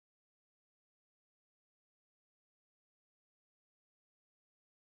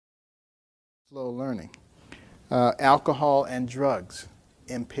slow learning. Alcohol and drugs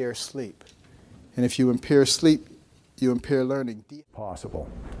impair sleep. And if you impair sleep, you impair learning. Possible.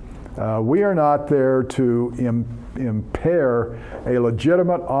 We are not there to impair a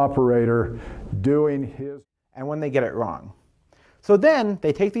legitimate operator doing his... And when they get it wrong. So then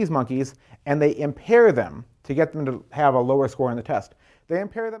they take these monkeys and they impair them to get them to have a lower score on the test. They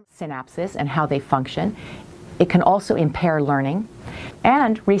impair them. Synapses and how they function. It can also impair learning.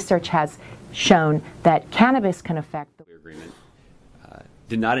 And research has shown that cannabis can affect the agreement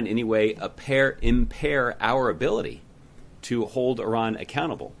did not in any way impair our ability to hold Iran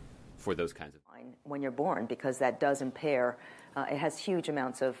accountable for those kinds of when you're born, because that does impair. It has huge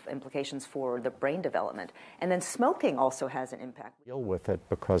amounts of implications for the brain development. And then smoking also has an impact. Deal with it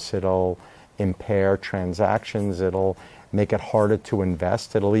because it'll impair transactions, it'll make it harder to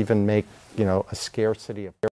invest, it'll even make, a scarcity of